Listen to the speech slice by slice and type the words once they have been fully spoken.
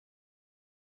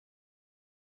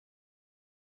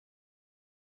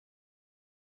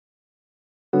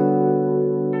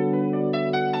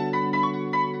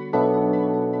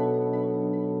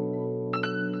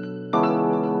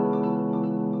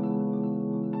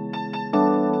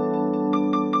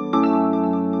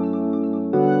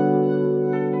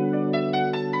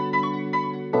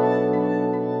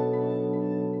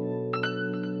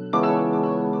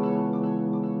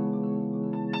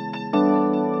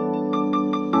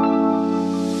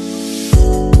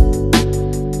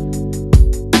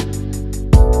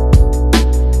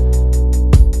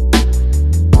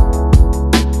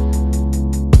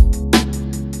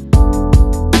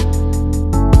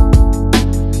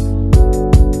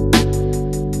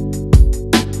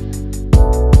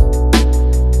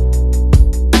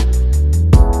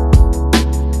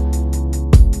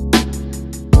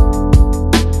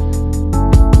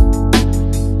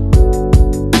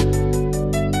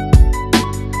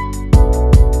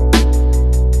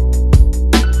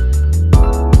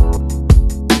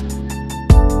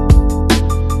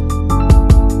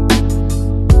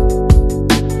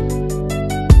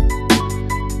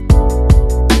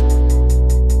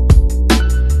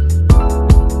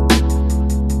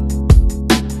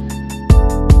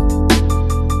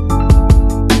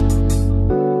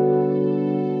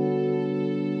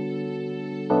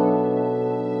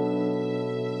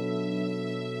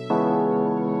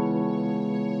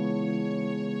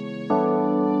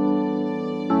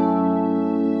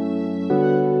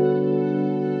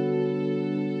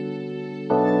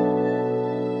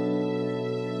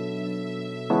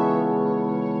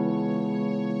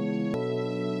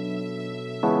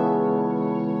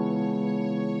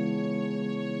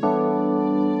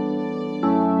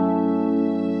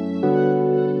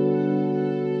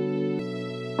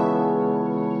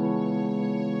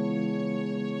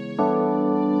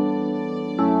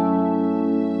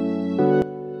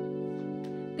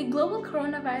global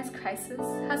coronavirus crisis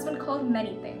has been called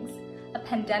many things: a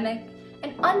pandemic,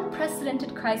 an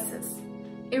unprecedented crisis,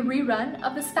 a rerun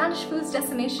of the Spanish flu's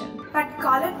decimation. But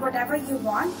call it whatever you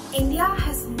want, India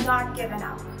has not given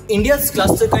up. India's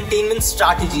cluster containment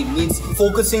strategy means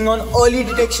focusing on early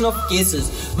detection of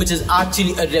cases, which is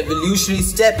actually a revolutionary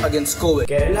step against COVID.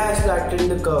 Kerala has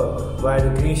flattened the curve via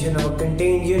the creation of a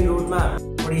contagion roadmap.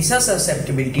 Odisha's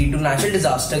susceptibility to natural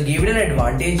disaster gave it an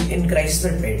advantage in crisis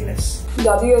preparedness.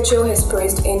 WHO has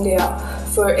praised India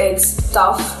for its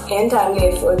tough and timely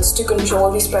efforts to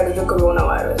control the spread of the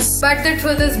coronavirus. But the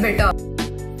truth is bitter.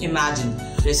 Imagine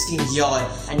risking your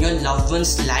and your loved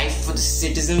one's life for the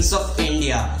citizens of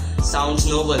India. Sounds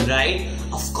noble, right?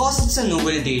 Of course it's a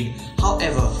noble deed.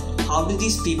 However, how do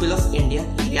these people of India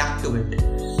react to it?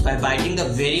 By biting the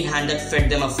very hand that fed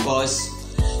them, of course.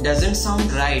 Doesn't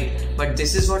sound right, but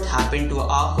this is what happened to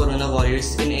our corona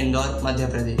warriors in Indore, Madhya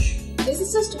Pradesh. This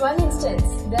is just one instance.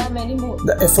 There are many more.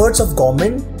 The efforts of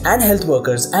government and health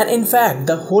workers, and in fact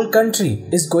the whole country,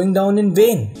 is going down in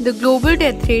vain. The global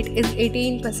death rate is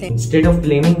 18%. Instead of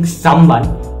blaming someone,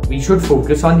 we should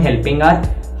focus on helping our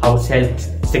house helps,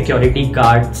 security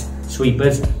guards,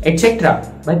 sweepers, etc.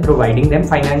 by providing them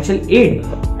financial aid.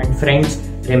 And friends,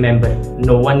 remember,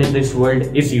 no one in this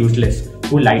world is useless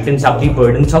who lightens up the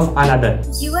burdens of another.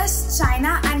 US,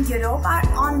 China and Europe are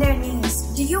on their knees.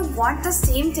 Do you want the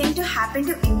same thing to happen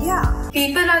to India?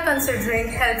 People are considering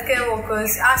healthcare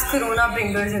workers as corona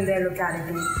bringers in their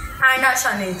locality and are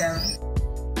shunning them.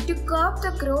 To curb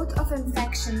the growth of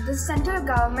infection, the central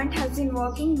government has been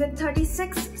working with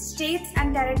 36 states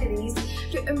and territories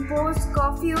to impose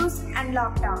curfews and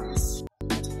lockdowns.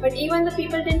 But even the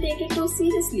people didn't take it too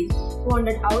seriously,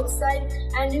 wandered outside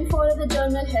and didn't follow the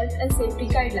general health and safety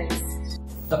guidelines.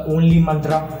 The only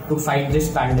mantra to fight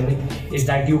this pandemic is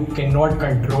that you cannot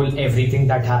control everything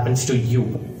that happens to you,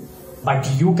 but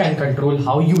you can control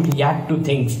how you react to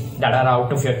things that are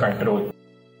out of your control.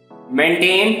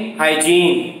 Maintain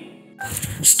hygiene.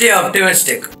 Stay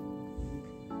optimistic.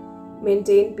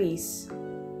 Maintain peace.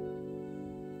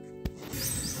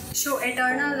 Show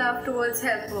eternal love towards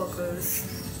health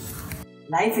workers.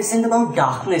 Life isn't about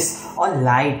darkness or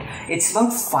light. It's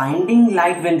about finding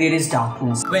light when there is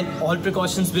darkness. When all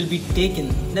precautions will be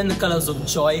taken, then the colors of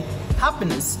joy,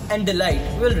 happiness and delight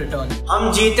will return.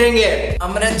 हम जीतेंगे.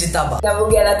 Amrit Jitaba.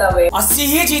 अस्सी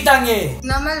ही जीतेंगे.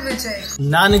 Namal Vijay.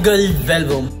 Nanagal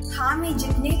Velvom. Hami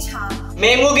jitne cha.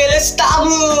 Memu geles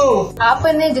tabu.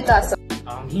 Aapne jita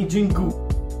Ami Jinku.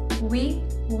 We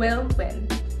will win.